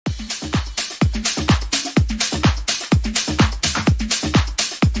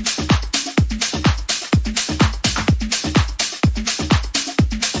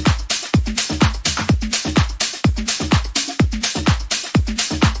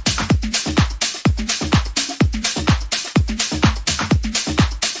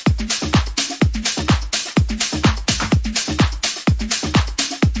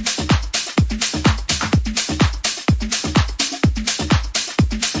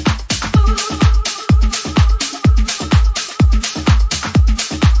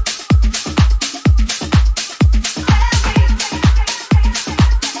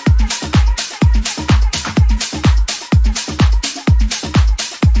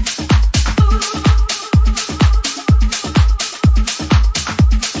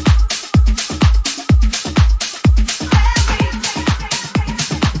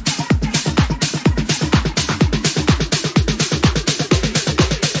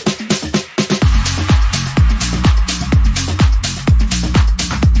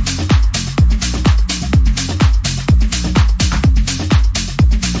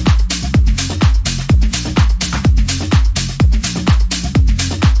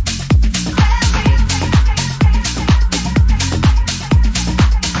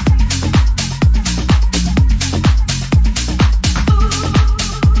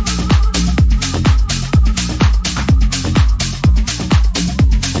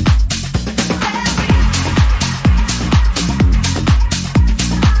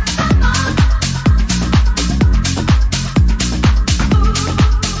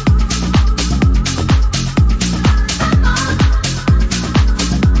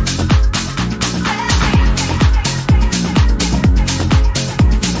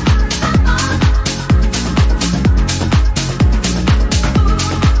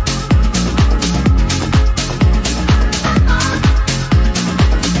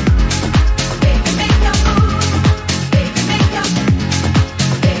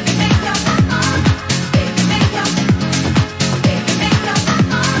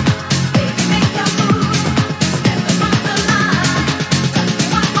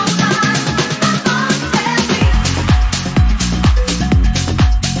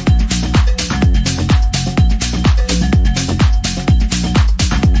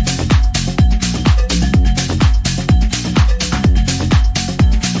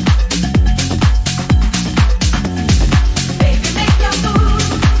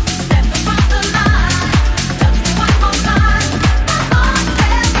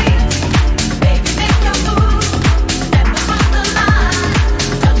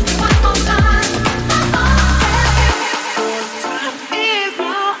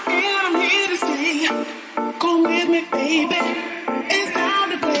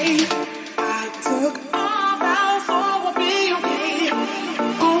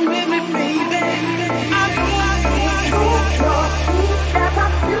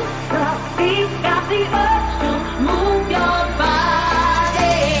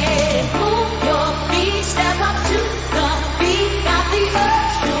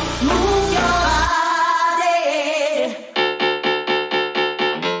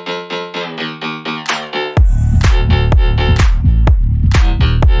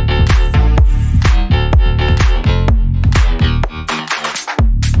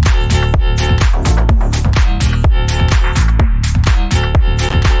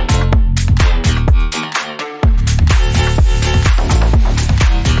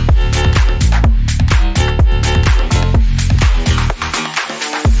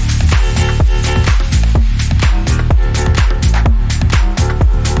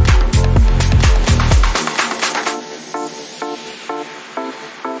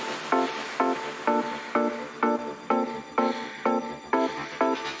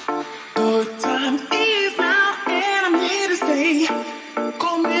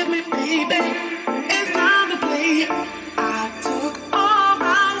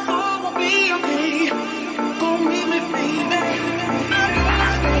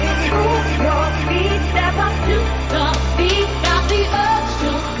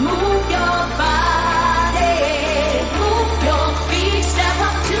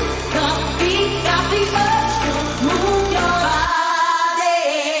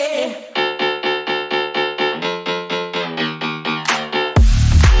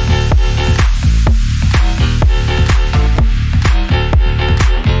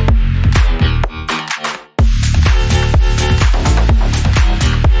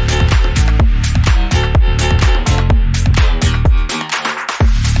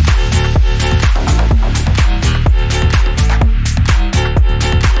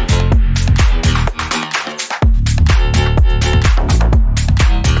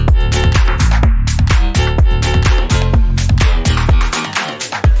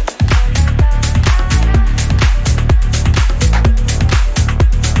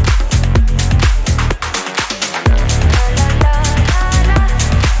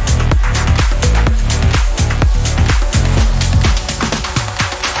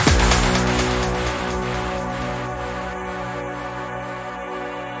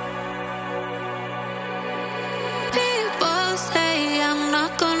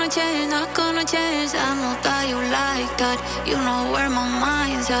change. I know that you like that. You know where my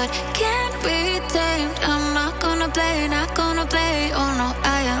mind's at. Can't be tamed. I'm not gonna play, not gonna play. Oh no,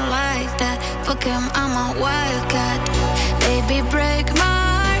 I ain't like that. Fuck him, I'm a wildcat. Baby, break my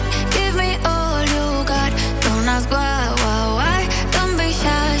heart. Give me all you got. Don't ask why. Don't be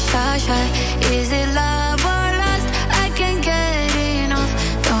shy. Is it love or lust? I can't get enough.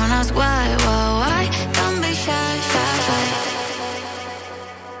 Don't ask why. Don't be shy.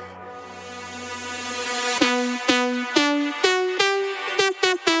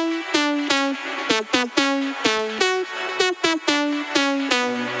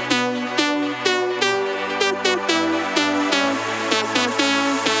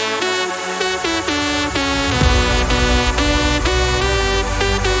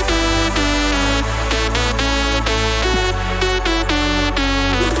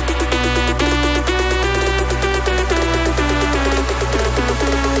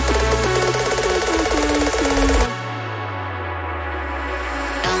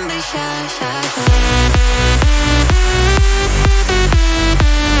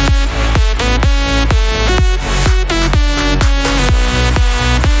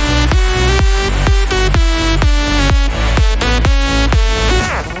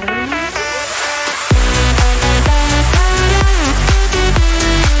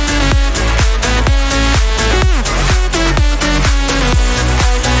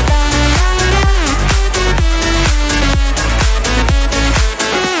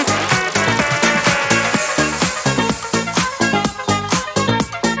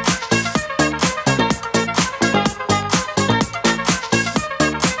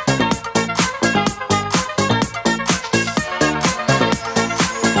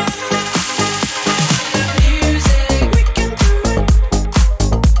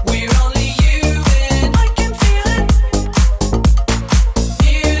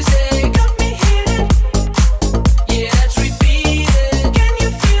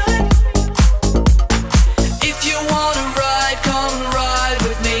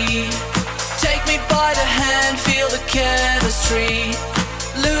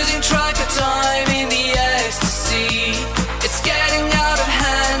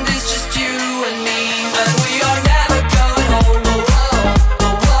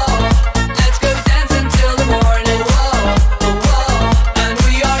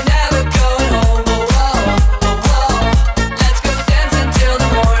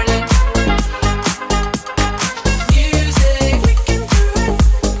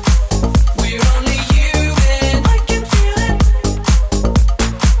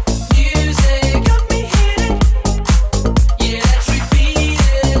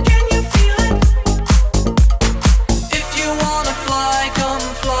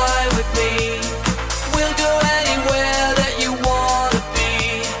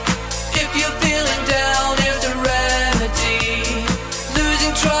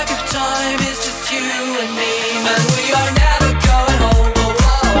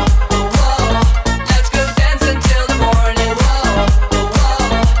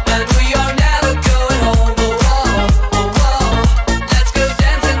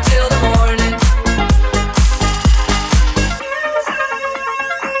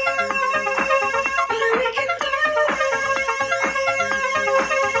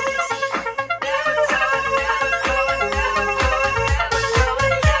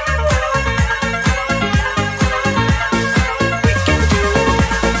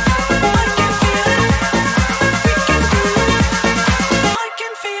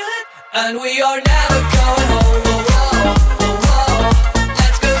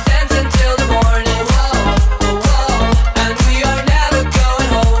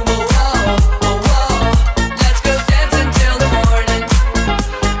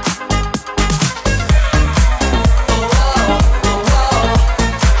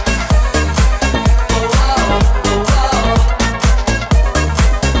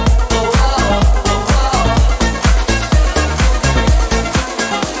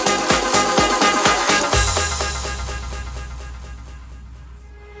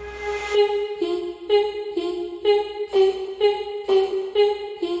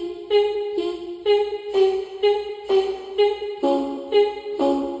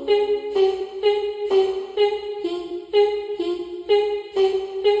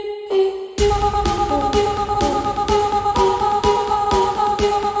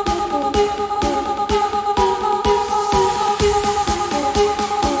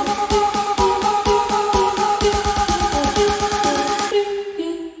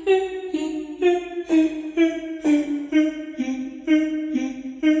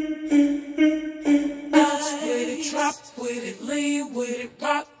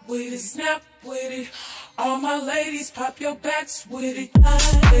 with it, snap with it. All my ladies, pop your backs with it.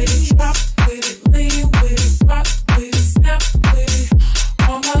 Let it drop with it, lean with it, rock with it, snap with it.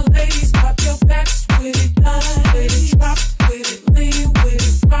 All my ladies, pop your backs with it. Let it drop with it, lean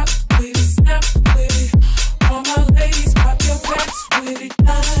with it, rock with it, snap with it. All my ladies, pop your backs with it.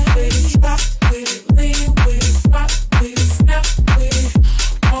 Let it drop with it, lean with it, rock with it, snap with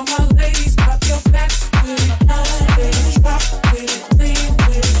it. All my ladies, pop your backs with it. Let it drop with it, lean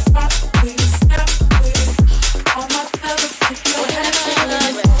with it, rock with it, snap with it. All my fellas, pop your backs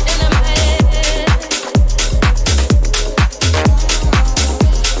with it.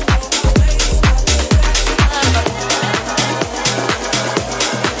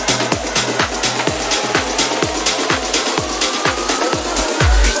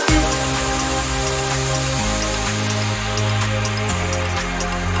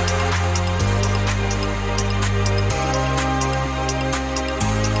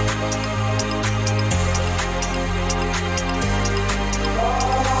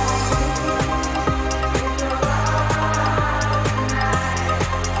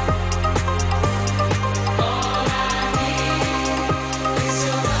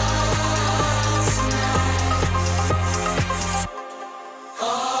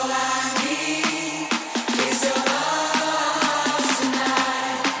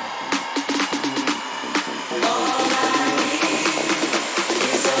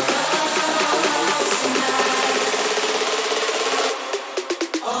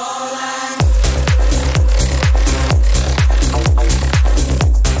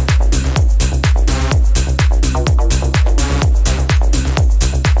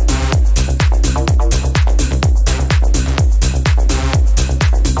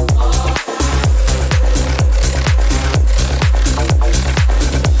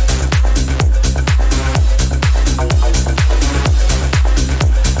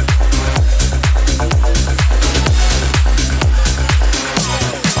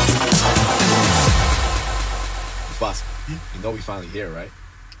 Here, right?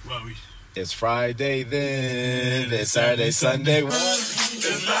 Well, it's Friday then, it's Saturday, Sunday.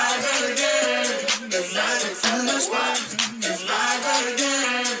 It's Friday again, it's Friday, Sunday. It's Friday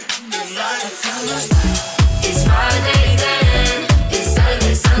again, it's Friday, Sunday. It's Friday then, it's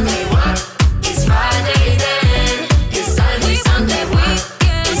Saturday, Sunday. It's Friday then, it's Saturday, Sunday.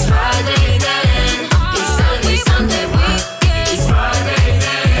 It's Friday then, it's Saturday, Sunday. It's Friday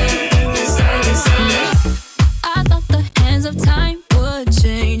then, it's Saturday, Sunday. I thought the hands of time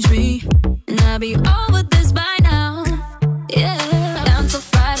change me, and I'll be over this by now. Yeah, down till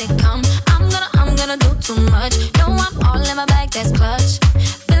Friday come. I'm gonna do too much. No, I'm all in my bag, that's clutch.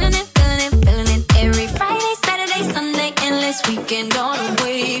 Feeling it, feeling it, feeling it. Every Friday, Saturday, Sunday, endless weekend on a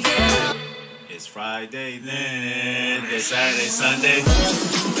wave. Yeah. It's Friday then, it's Saturday, Sunday. It's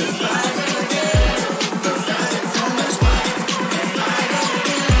Friday again, it's Saturday, Sunday. It's Friday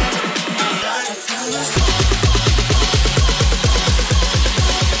again, it's Saturday, Sunday.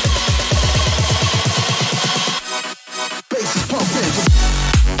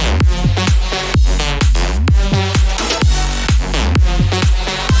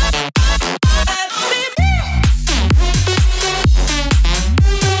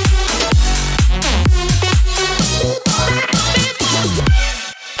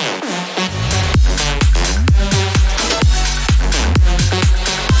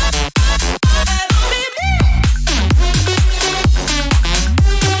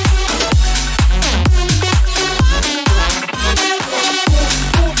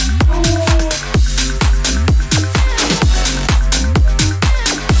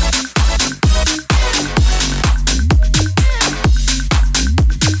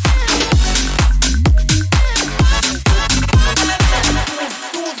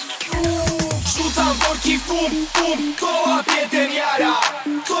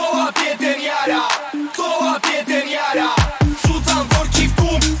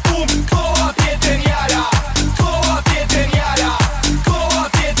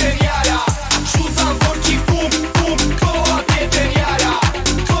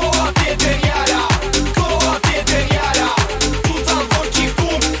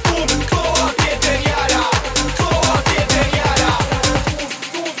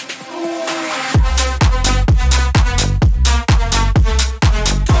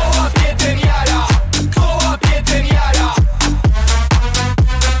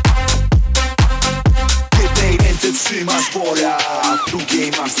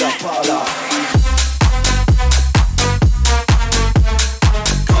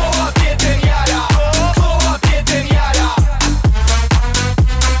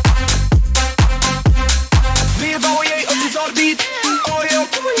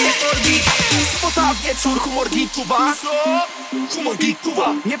 wieczór, humor gituwa. Co? Humor gituwa.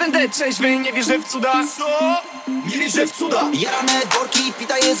 Nie będę trzeźwy, nie wierzę w cuda. Co? Nie wierzę w cuda. Jarane worki,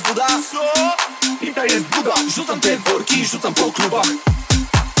 pita jest Buda. Co? Pita jest Buda. Rzucam te worki, rzucam po klubach.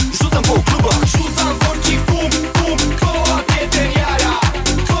 Rzucam po klubach. Rzucam worki, bum, bum. Koła ten jara.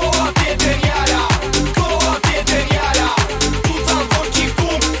 Koła ten jara. Koła ten jara. Rzucam worki,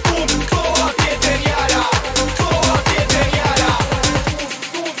 bum, bum. Koła ten jara. Koła ten jara.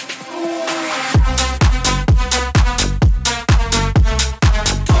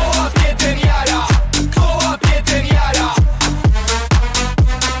 Koła ten jara. Koła ten jara.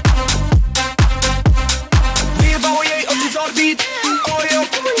 Wyjebało jej oczy z orbit. Moje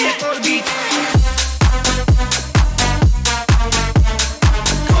opłynie orbit.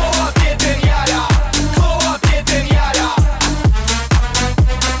 Koła ten jara. Koła ten jara.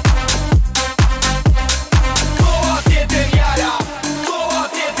 Koła ten jara. Koła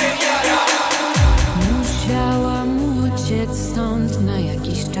ten jara. Musiałam uciec stąd na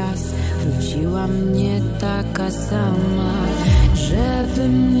jakiś czas. Wróciła mnie taka sama,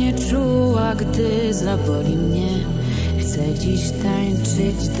 żebym nie czuła, gdy zaboli mnie. Chcę dziś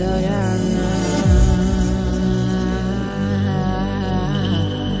tańczyć do rana.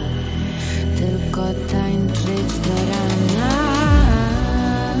 Tylko tańczyć do rana.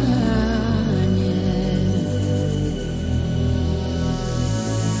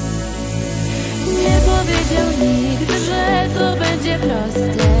 Nie powiedział nikt, że to będzie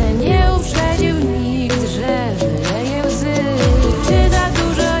proste. Nie uprzedził nikt, że wyleje łzy. Czy za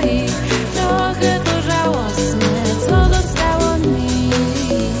dużo ich? Trochę to żałosne, co zostało mi.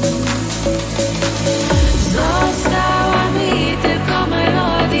 Została mi tylko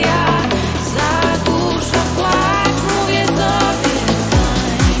melodia. Zagłusza płacz, mówię sobie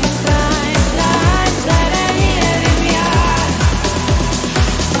tańcz, tańcz, tańcz, ale nie wiem jak.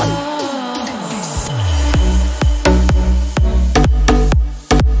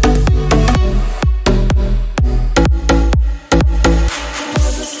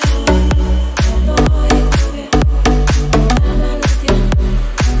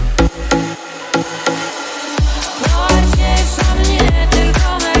 Pociesza mnie tylko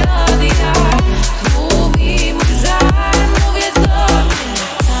melodia. Tłumi mój żal, mówię sobie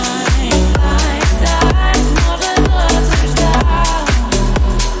tańcz, tańcz, tańcz, może to coś da.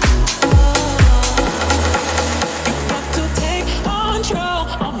 Got to take control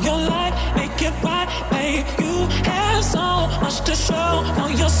of your life, make it right, babe. You have so much to show for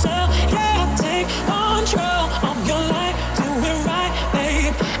yourself. Yeah, take control of your life, do it right,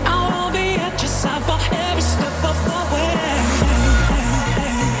 babe. I will be at your side for every step of the way.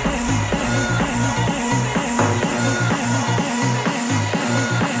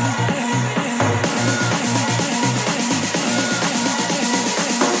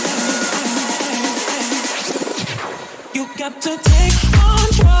 You got to take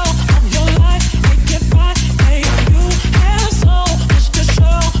control of your life, make it right, babe. You have so much to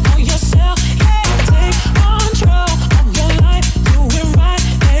show for yourself. Yeah, take control of your life, do it right,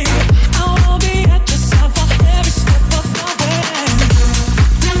 babe. I will be at your side for every step of the way.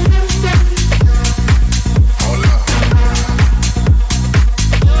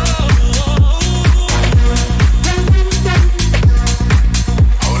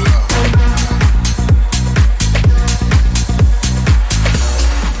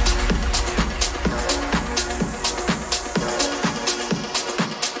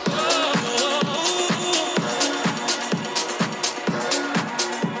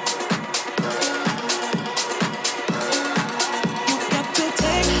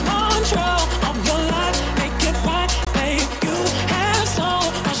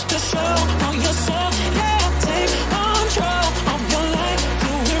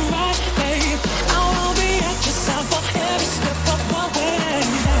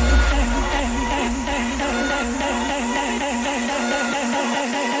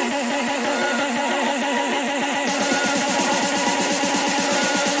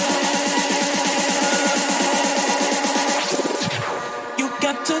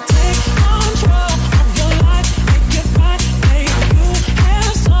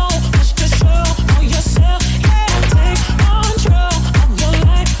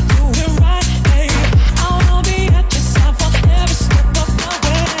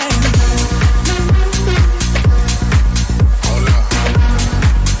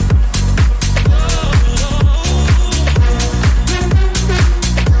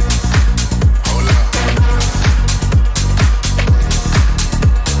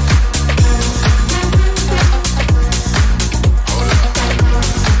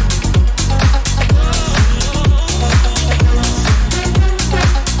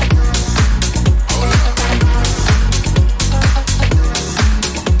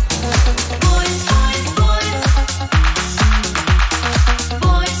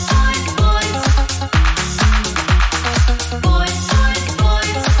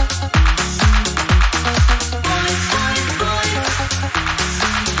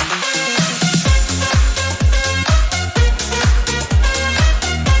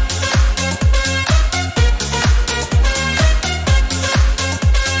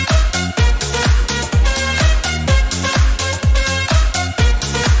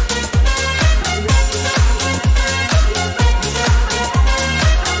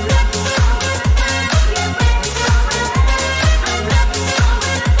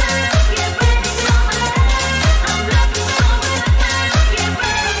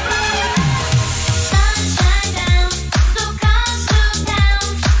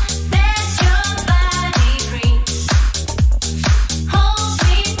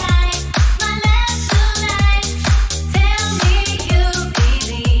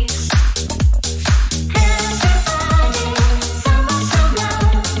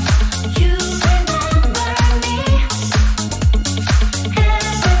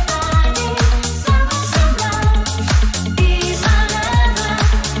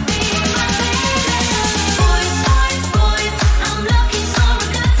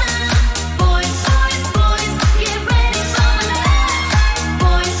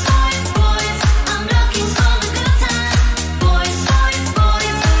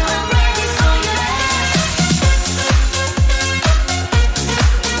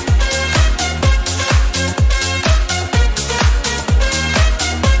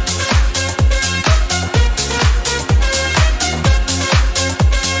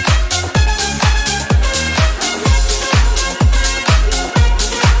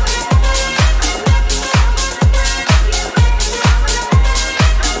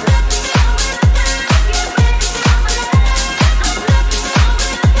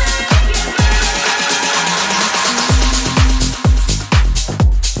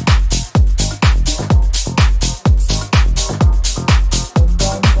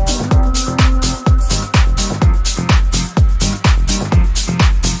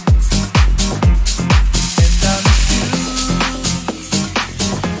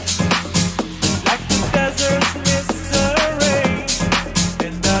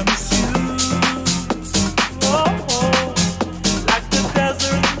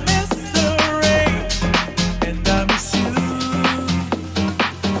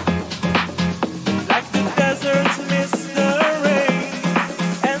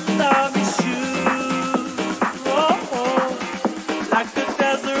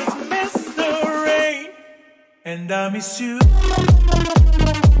 I miss you.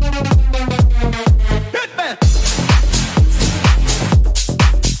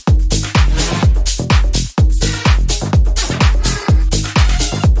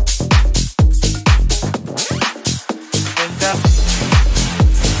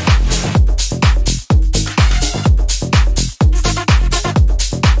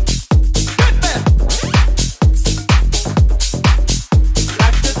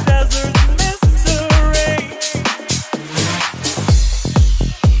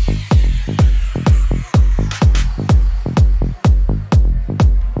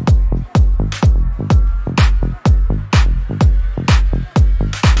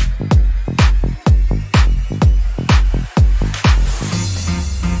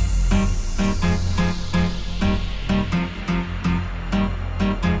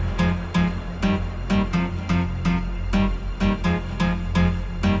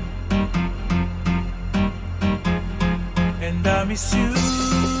 I miss you,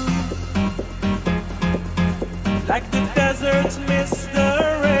 like the deserts miss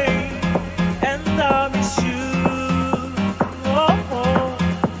the rain, and I miss you, oh, oh.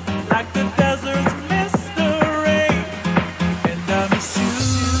 Like the deserts miss the rain, and I miss you,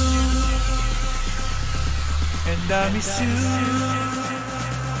 and I miss you,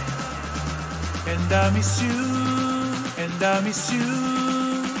 and I miss you, and I miss you,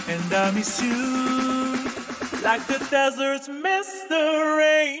 and I miss you. Like the deserts miss the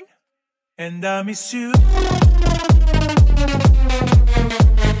rain, and I miss you.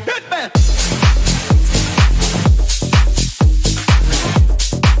 Hitman!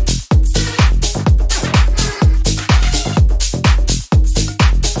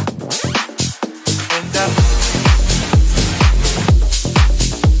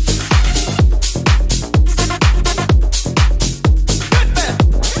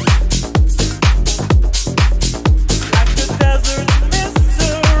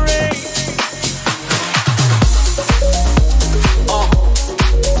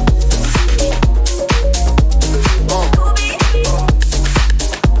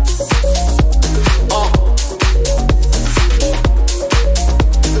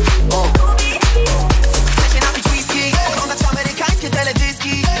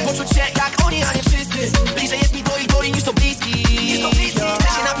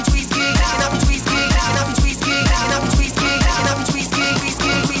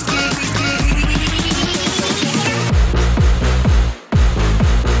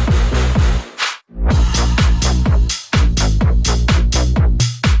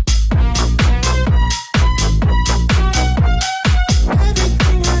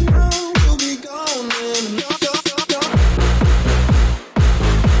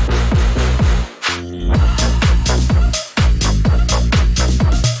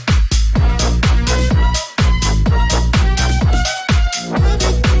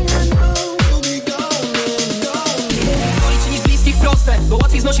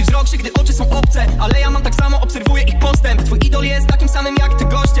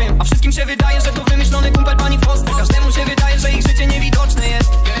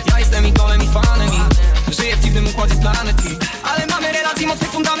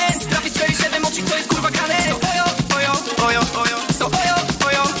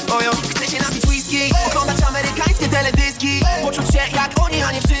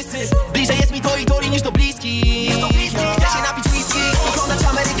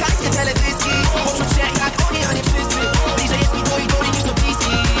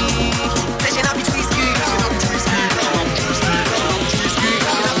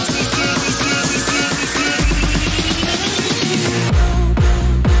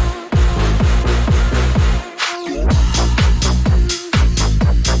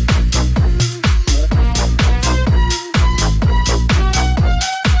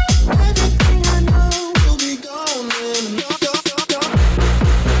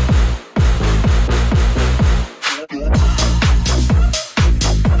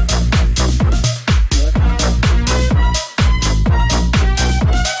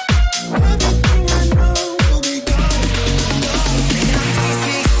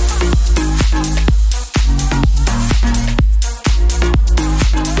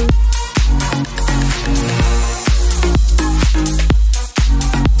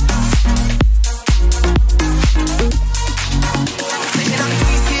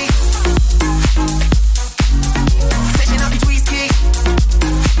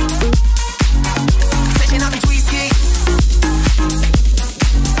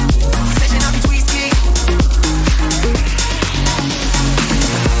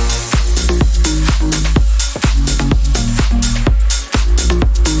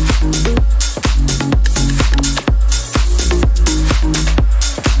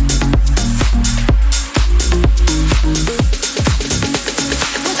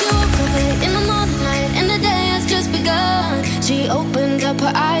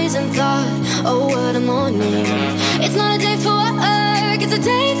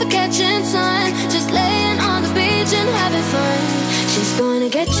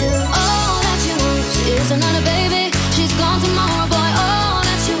 forget you. All that she wants is another baby. She's gone tomorrow, boy. All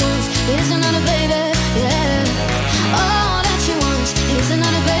that she wants is another baby. Yeah. All that she wants is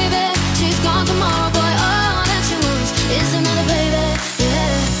another baby. She's gone tomorrow, boy. All that she wants is another baby. Yeah.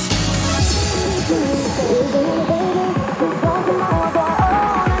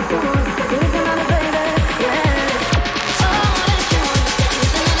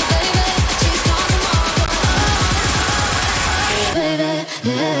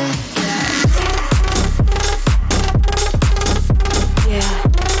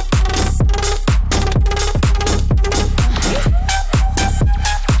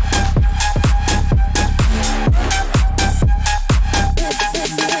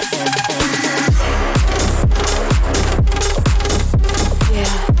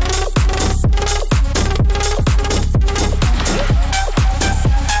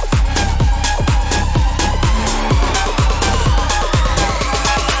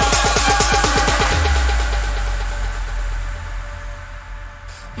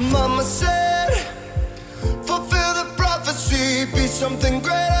 Mama said, fulfill the prophecy, be something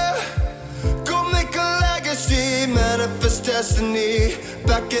greater, go make a legacy, manifest destiny.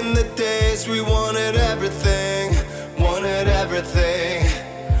 Back in the days we wanted everything, wanted everything.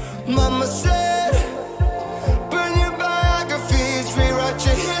 Mama said, burn your biographies, rewrite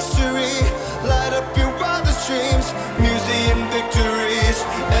your history, light up your wildest dreams, museum victories.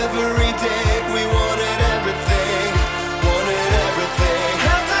 Every day we wanted everything, wanted everything.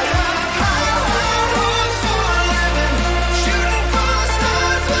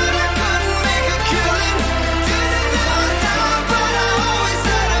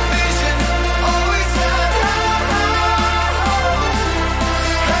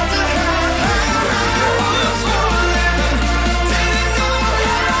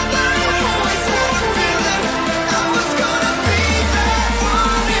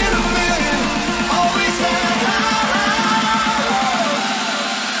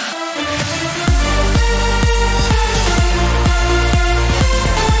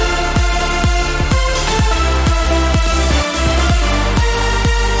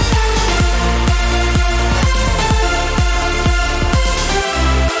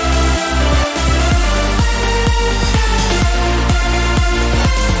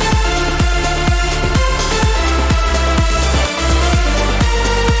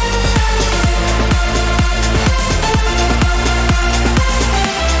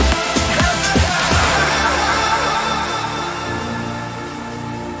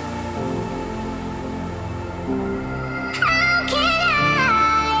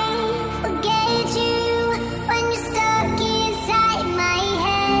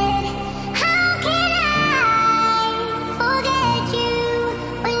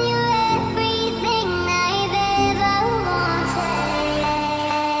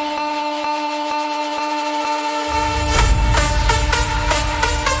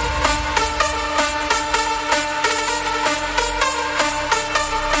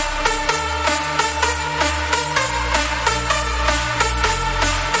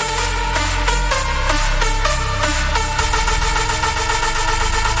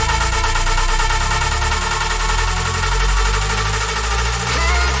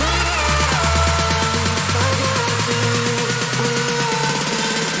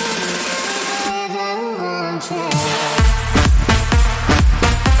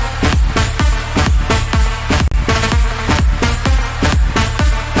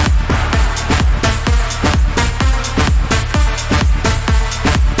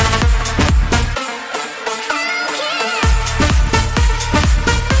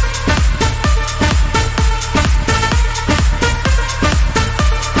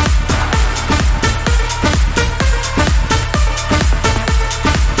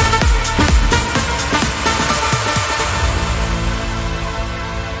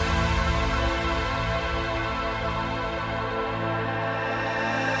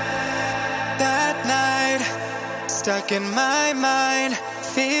 Stuck in my mind,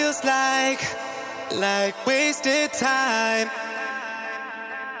 feels like wasted time.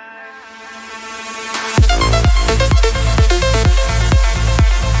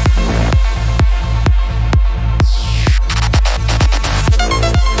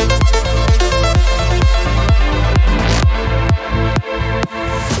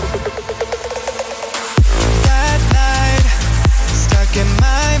 That night, stuck in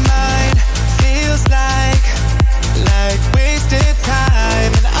my mind, feels like wasted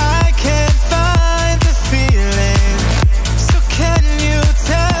time, and I can't find the feeling. So can you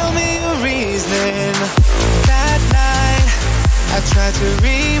tell me your reasoning? That night I tried to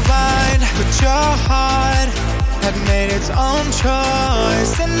rewind, but your heart had made its own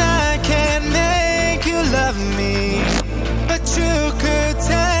choice.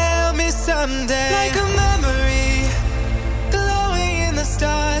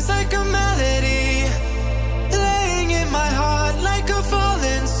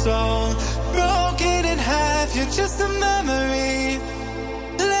 soul, broken in half. You're just a memory,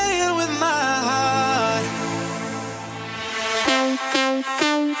 laying with my heart.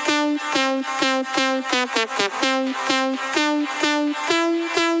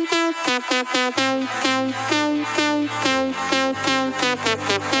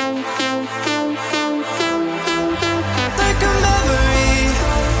 Like a memory,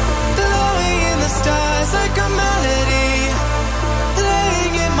 glowing in the stars, like a melody,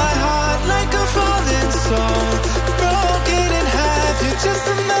 laying in my heart, like a fallen soul, broken in half. You're just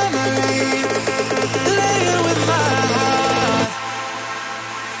a memory, laying with my heart.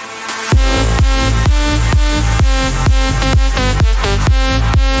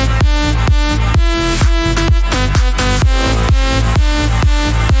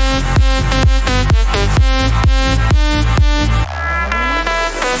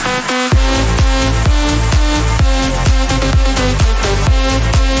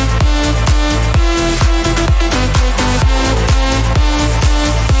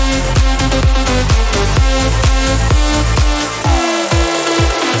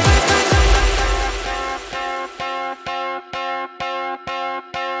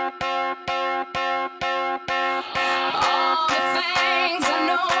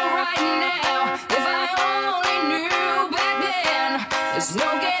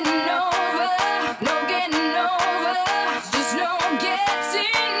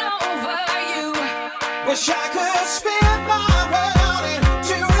 Wish I could spin my world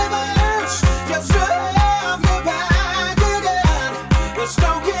into reverse, just to have you back again. There's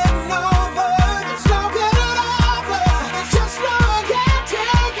no getting over, there's no getting over, there's just no getting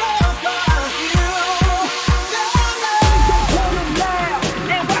over you. Turn it loud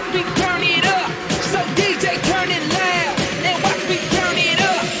and watch me turn it up. So DJ turn it loud and watch me turn it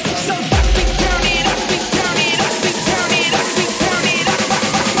up. So watch me turn it up, we turn it up, we turn it up, we turn it up.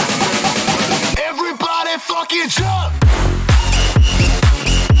 Everybody fucking jump!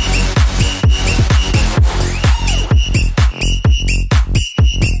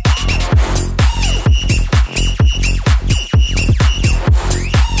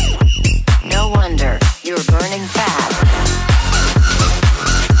 No wonder you're burning fat.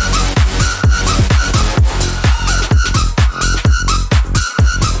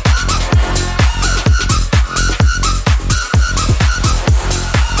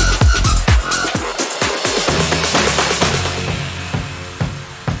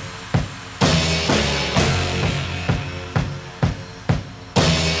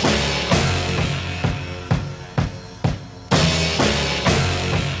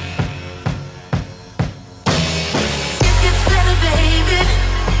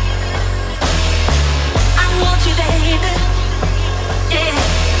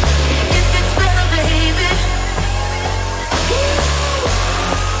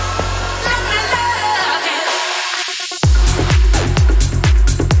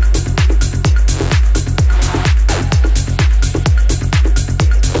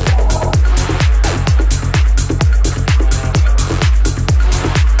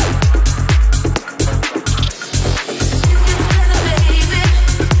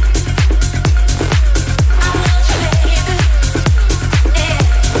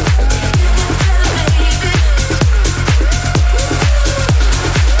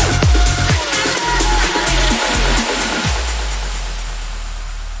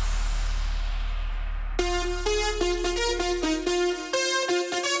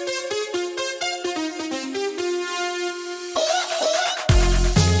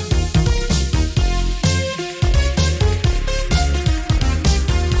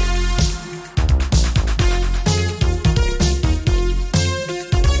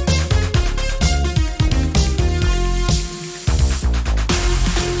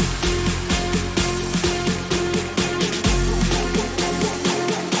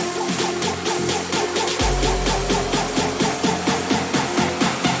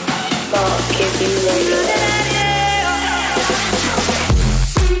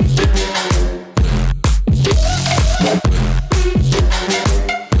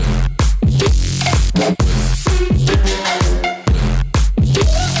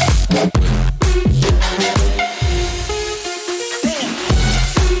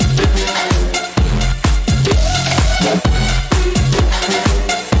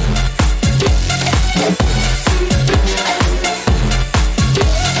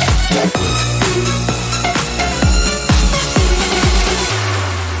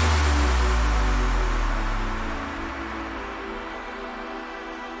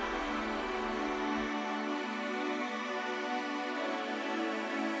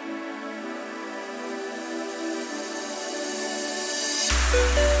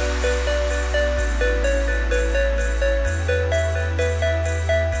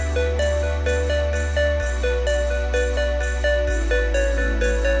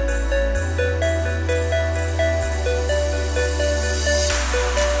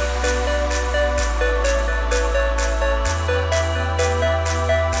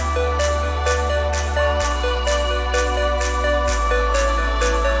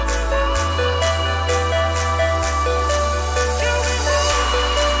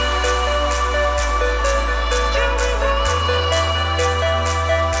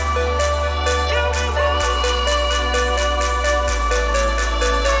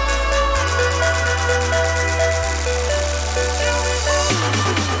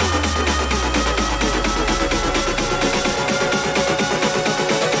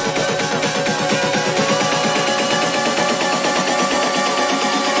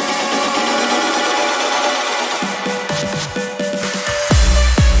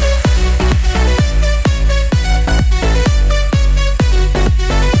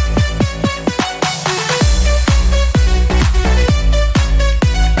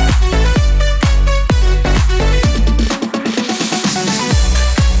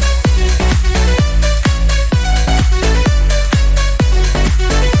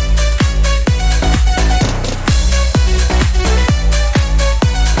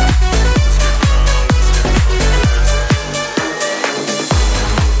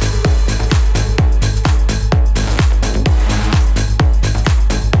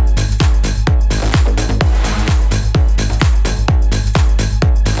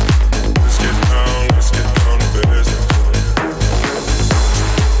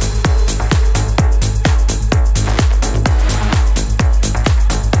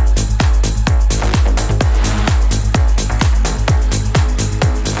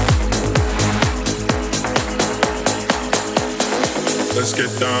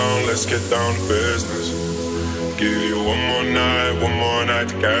 down to business. Give you one more night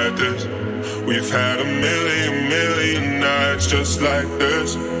to get this. We've had a million nights just like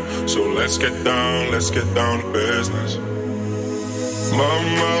this. So let's get down to business.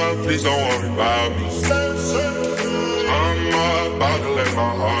 Mama, please don't worry about me. I'm about to let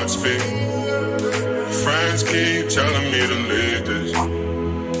my heart speak. Friends keep telling me to leave this.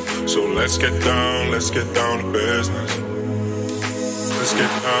 So let's get down to business. Let's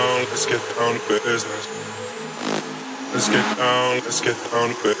get down to business. Let's get down to business. Let's get down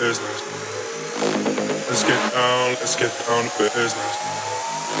to business. Let's get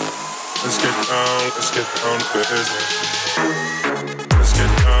down to business. Let's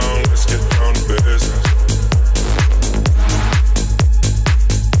get down to business.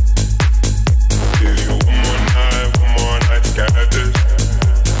 Give you one more night to get this.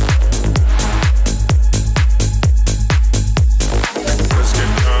 Let's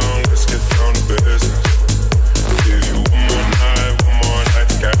get down to business. Give you one more night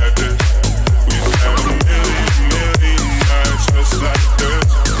to get this. We've had a million nights just like this.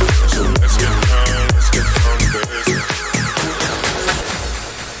 So let's get down to business.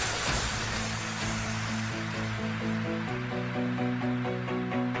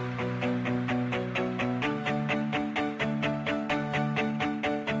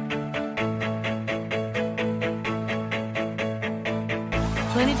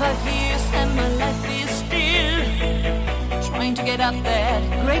 Years and my life is still trying to get up that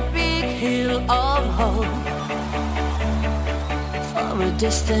great big hill of hope for a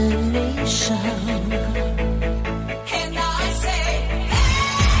destination. And I say,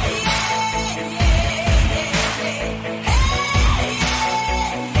 hey, yeah, yeah, yeah, yeah, hey,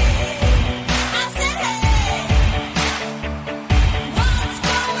 yeah, yeah. I said, hey, what's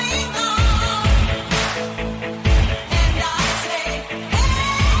going on? And I say,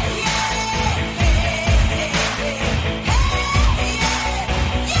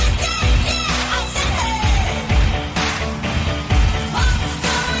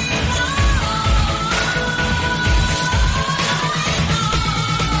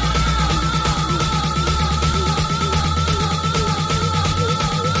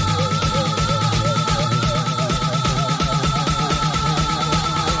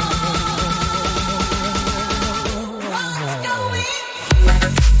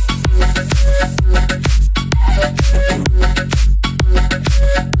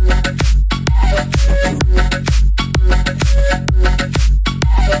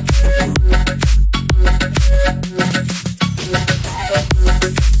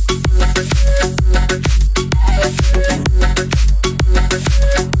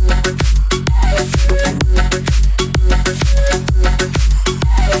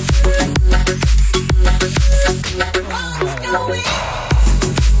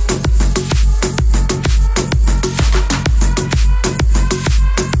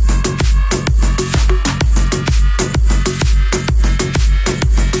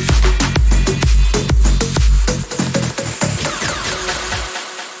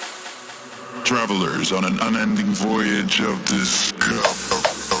 Travelers on an unending voyage of discovery.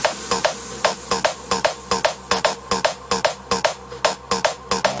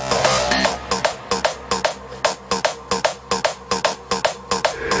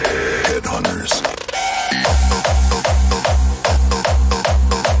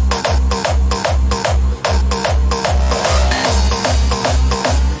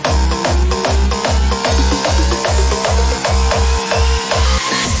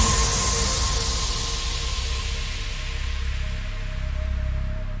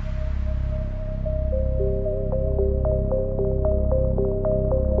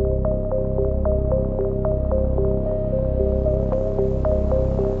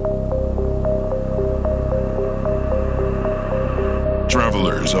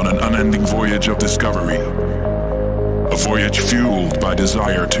 Travelers on an unending voyage of discovery. A voyage fueled by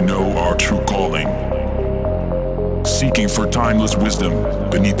desire to know our true calling. Seeking for timeless wisdom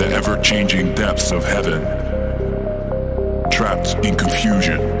beneath the ever-changing depths of heaven. Trapped in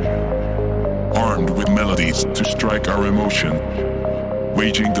confusion. Armed with melodies to strike our emotion.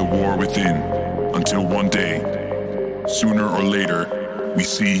 Waging the war within until one day, sooner or later, we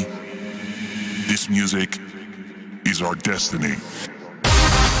see this music is our destiny.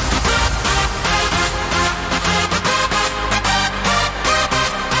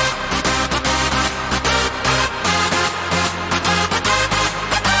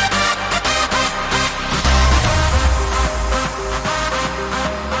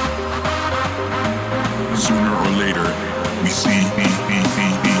 Sooner or later, we see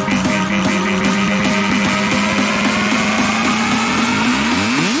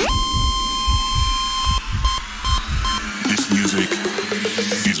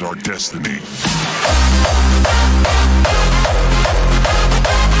destiny.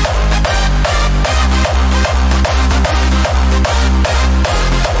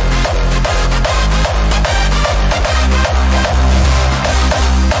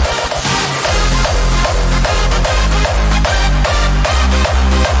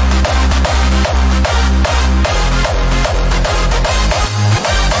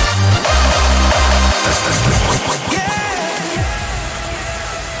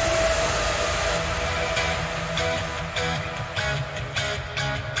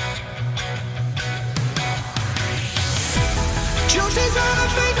 Tuesdays on a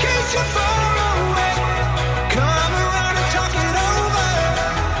vacation far away. Come around and talk it over.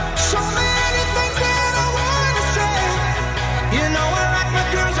 So many things that I wanna say. You know I like my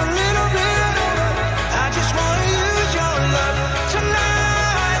girls a little bit. I just wanna use your love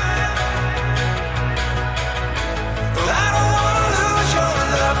tonight. I don't wanna lose your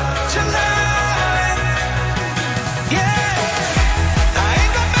love tonight. Yeah, I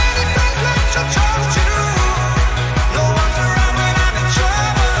ain't got many friends left to talk to. No one's around when I'm in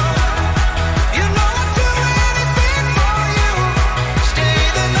trouble. You know I'd do anything for you. Stay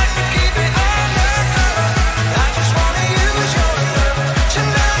the night and keep it undercover. I just wanna use your love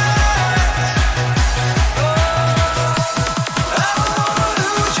tonight. Oh, I don't wanna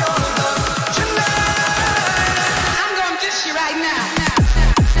lose your love tonight. I'm gonna dish you right now.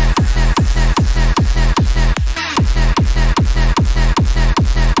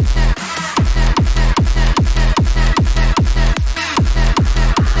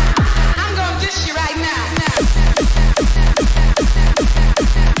 I'm gonna dish you right now.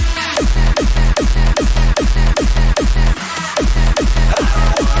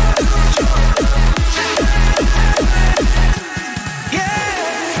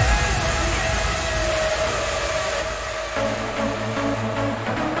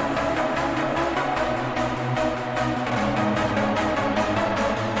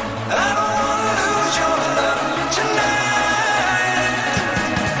 I don't wanna lose your love tonight.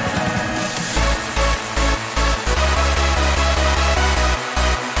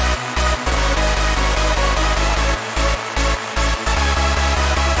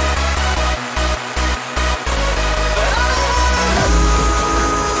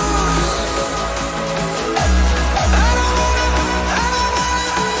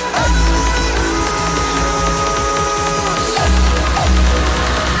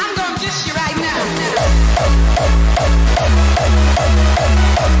 I'm gonna dish you right now.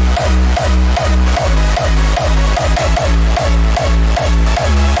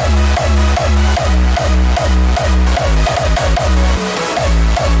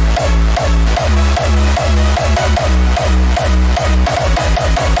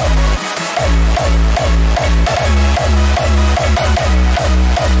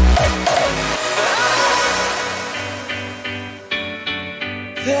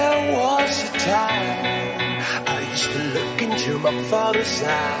 There was a time I used to look into my father's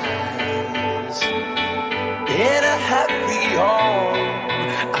eyes. In a happy home,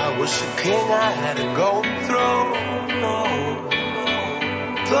 I was a king, I had a golden throne.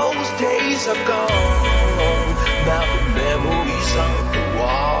 Those days are gone, now the memories on the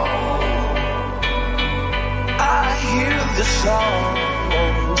wall. I hear the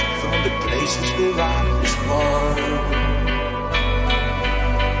songs from the places where I was born.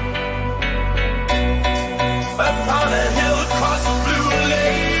 Upon a hill across the blue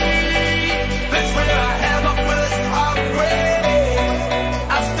lake, that's where I had my first heartbreak.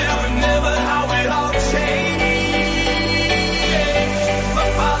 I still remember how it all changed. My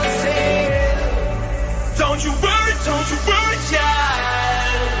father said, don't you worry,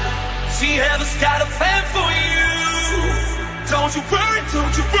 child. See, heaven's got a plan for you. Don't you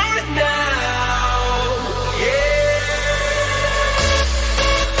worry now. Yeah.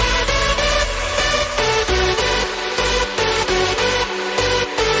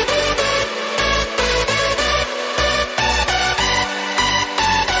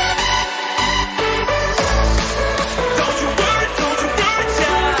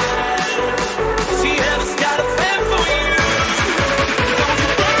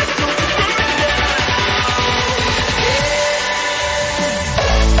 Yeah.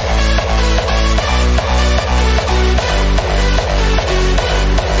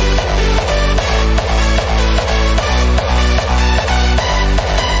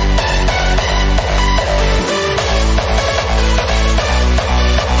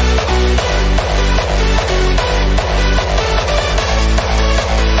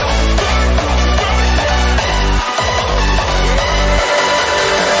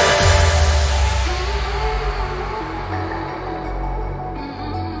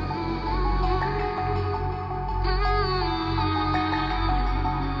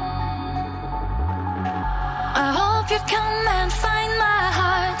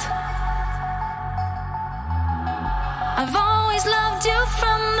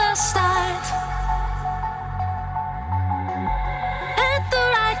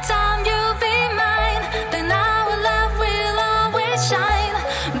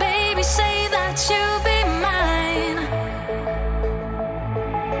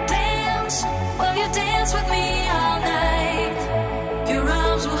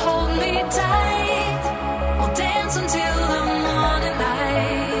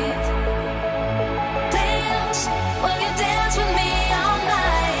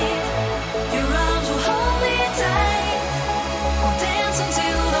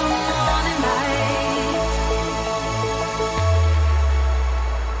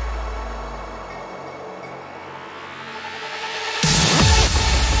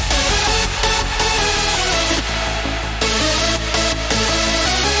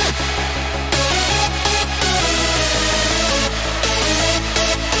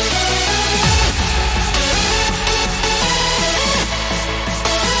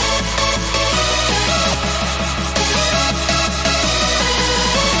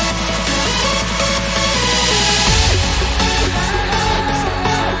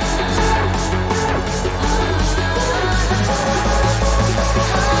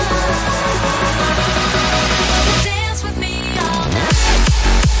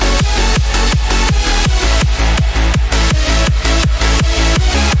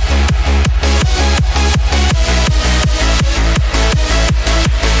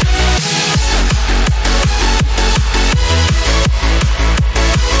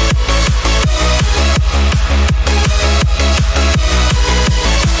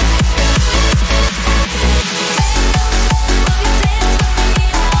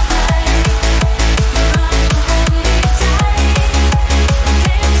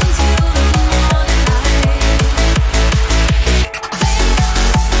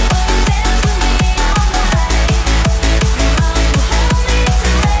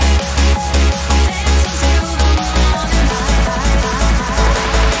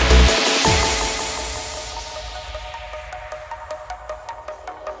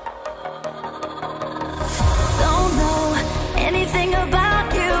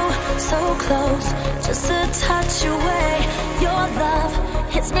 close, just a touch away. Your love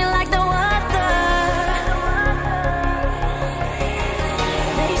hits me like no other.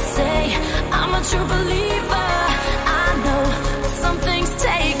 They say I'm a true believer. I know that something's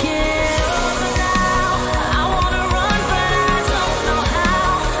taken over now. I wanna run, but I don't know how.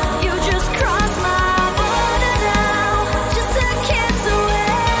 You just crossed my border now, just a kiss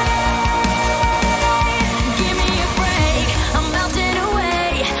away. Give me a break, I'm melting away.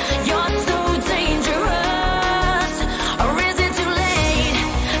 You're so dangerous, or is it too late?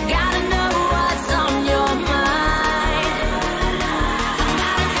 Gotta know what's on your mind. I'm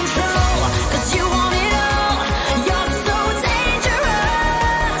out of control, 'cause you want it all. You're so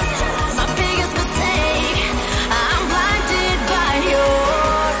dangerous, my biggest mistake. I'm blinded by your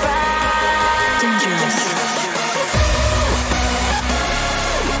eyes. Dangerous.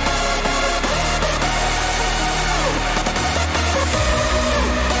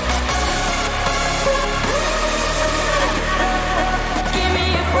 Give me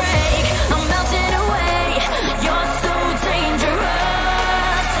a break, I'm melting away. You're so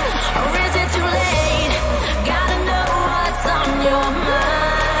dangerous, or is it too late? Gotta know what's on your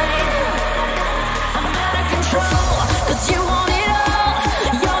mind. I'm out of control, 'cause you want it all.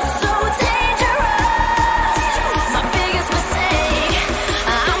 You're so dangerous, my biggest mistake.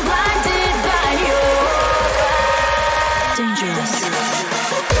 I'm blinded by your eyes. Dangerous.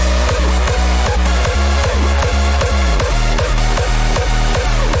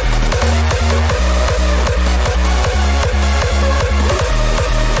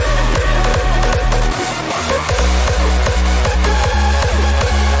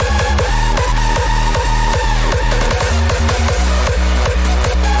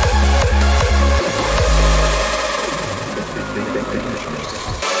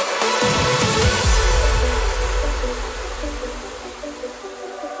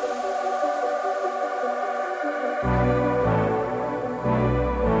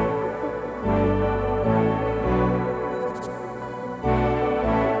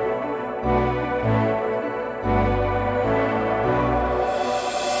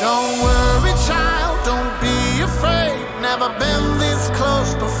 Don't worry, child, don't be afraid. Never been this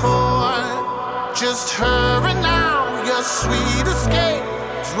close before. Just hurry now, your sweet escape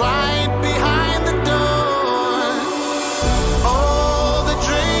is right behind the door. All the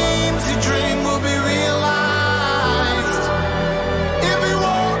dreams you dream will be realized. If you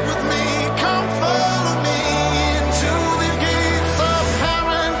walk with me, come follow me into the gates of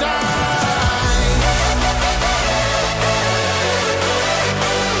paradise.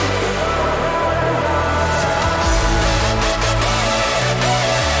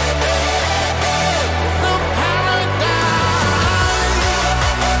 The paradise.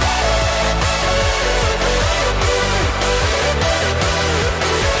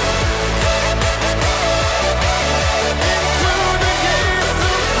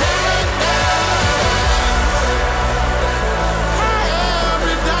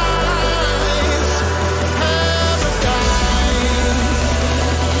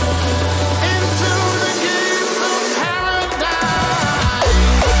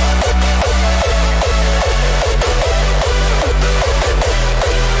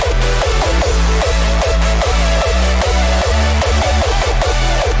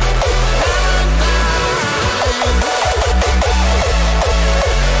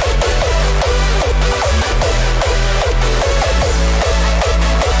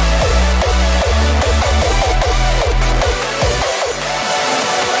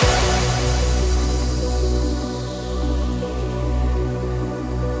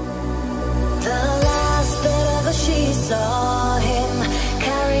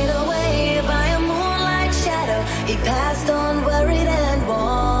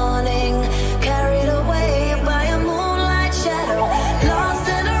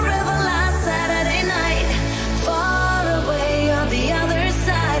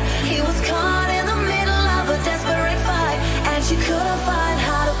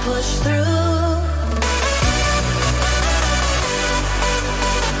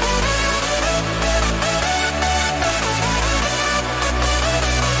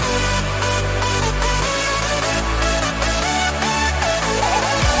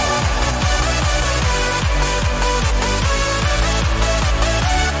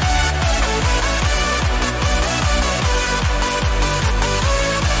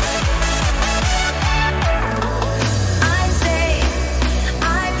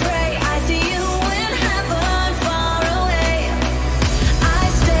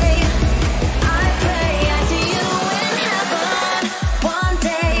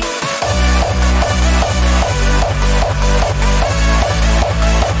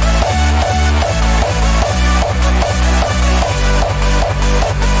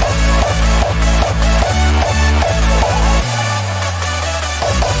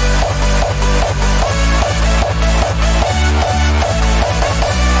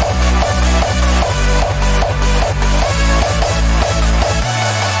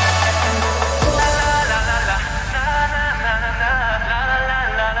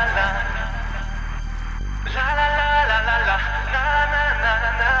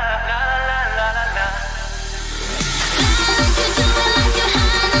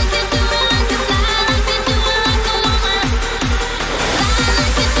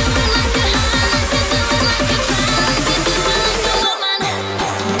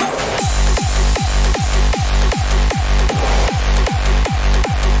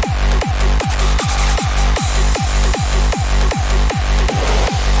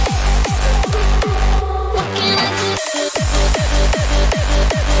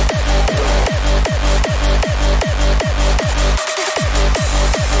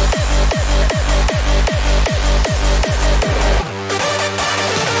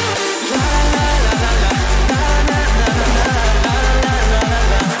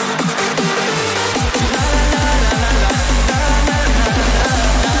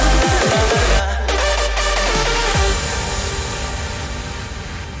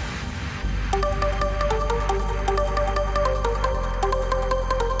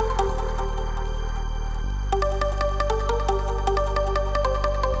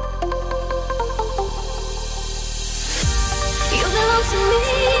 to me,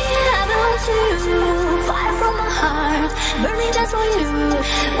 I belong to you. Fire from my heart, burning just for you.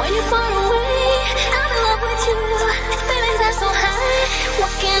 When you're far away, I'm in love with you. Feelings are so high,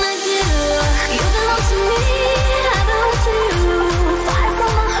 what can I do? You belong to me, I belong to you. Fire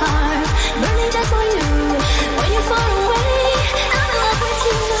from my heart, burning just for you. When you're far away, I'm in love with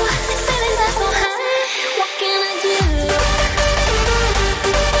you. Feelings are so high, what can I do?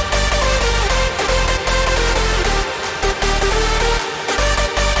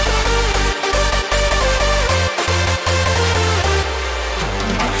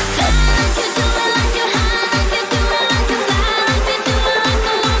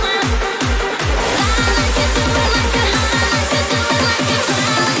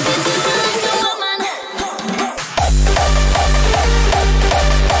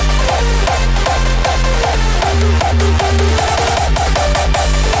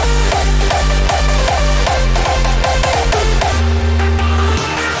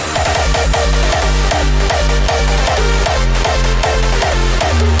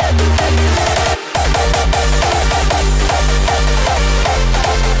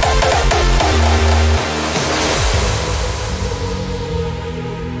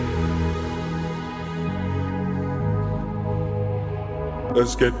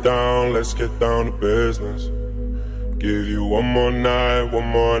 Let's get down to business. Give you one more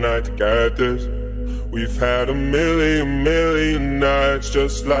night to get this. We've had a million nights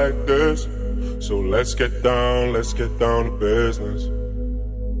just like this. So let's get down to business.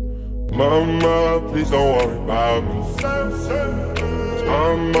 Mama, please don't worry about me. 'Cause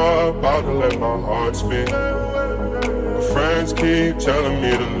I'm about to let my heart speak. My friends keep telling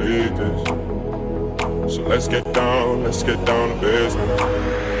me to leave this. So let's get down to business.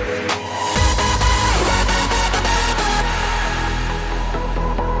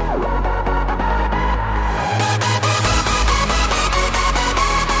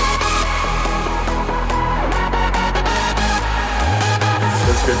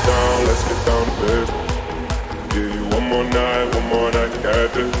 Let's get down to business. Give you one more night to get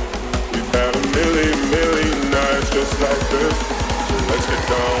this. We've had a million nights just like this. So let's get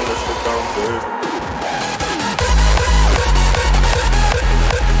down to business.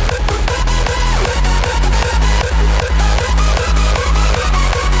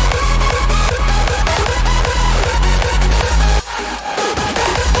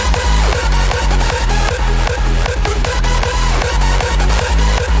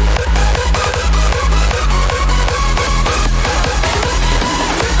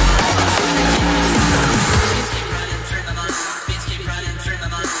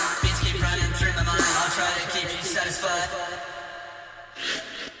 Beats keep running through my mind.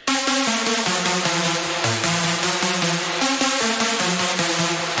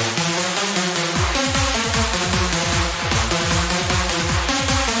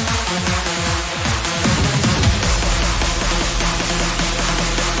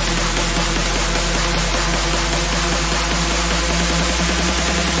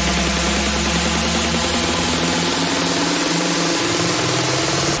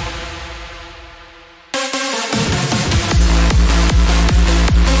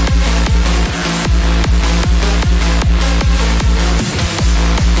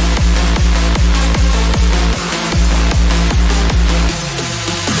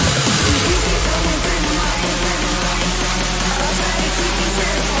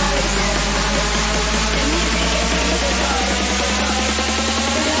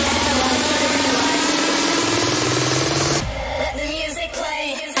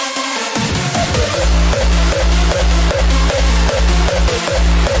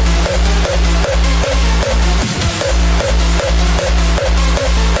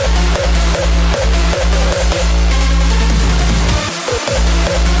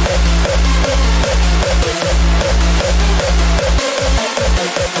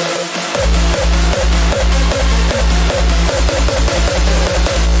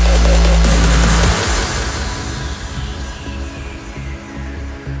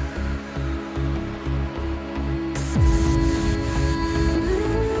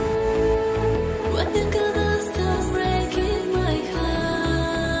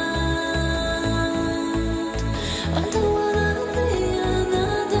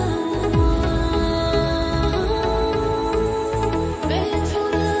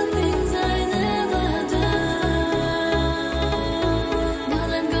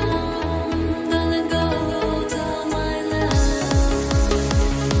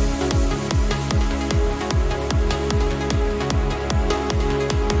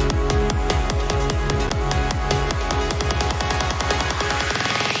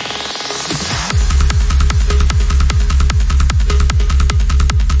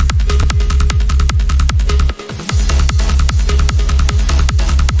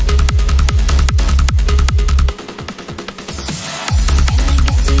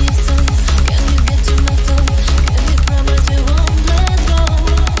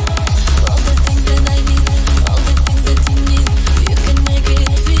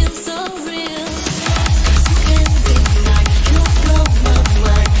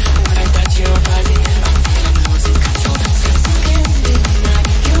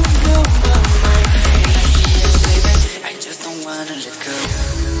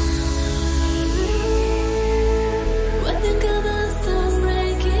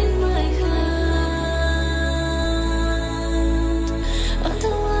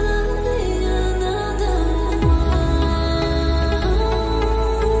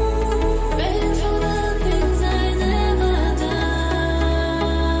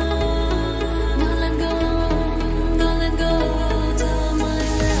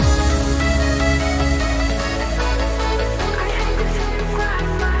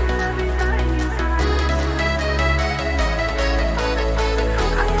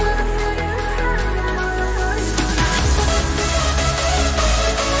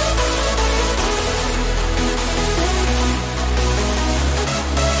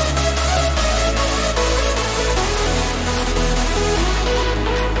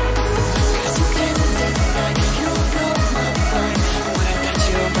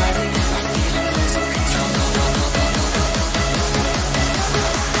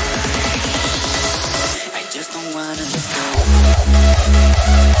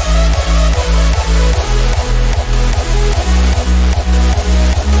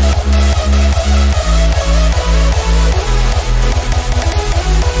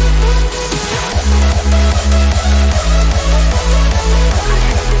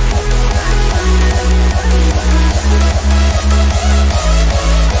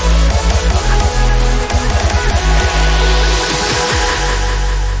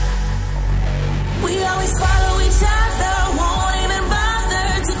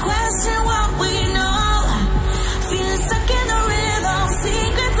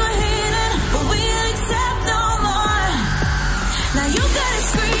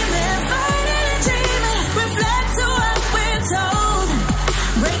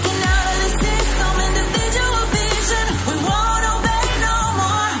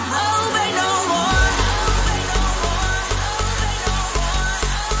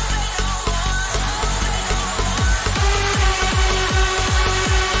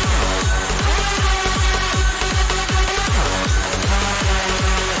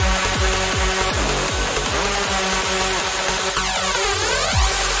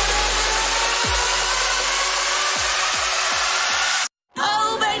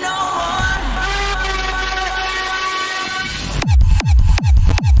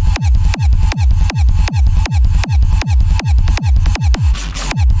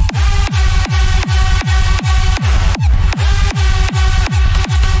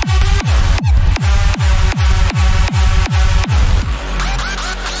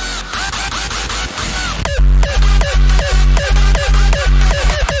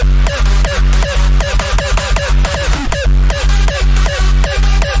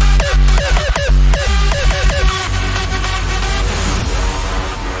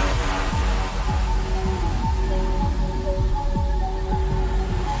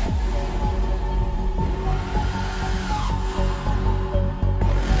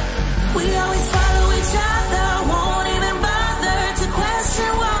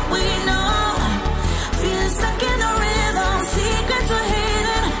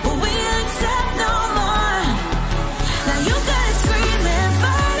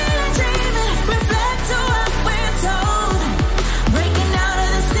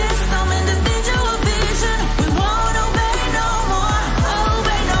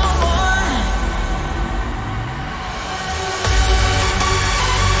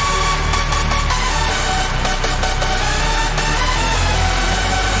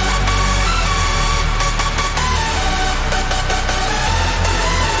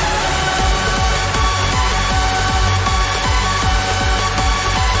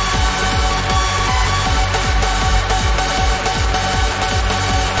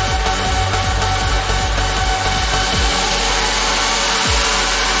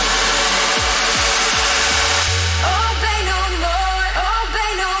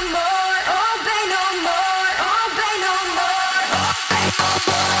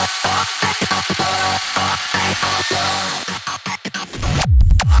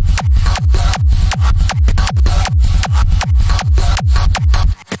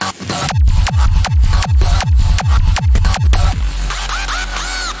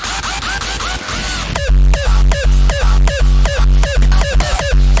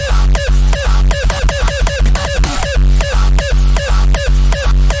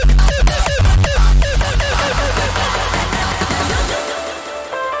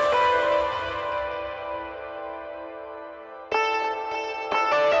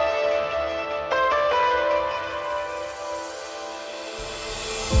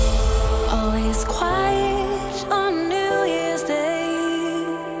 Always quiet on New Year's Day.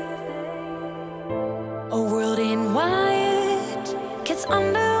 A world in white gets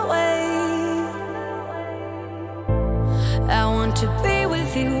underway. I want to be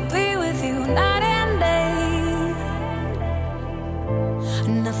with you night and day.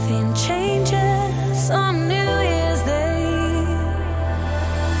 Nothing changes on New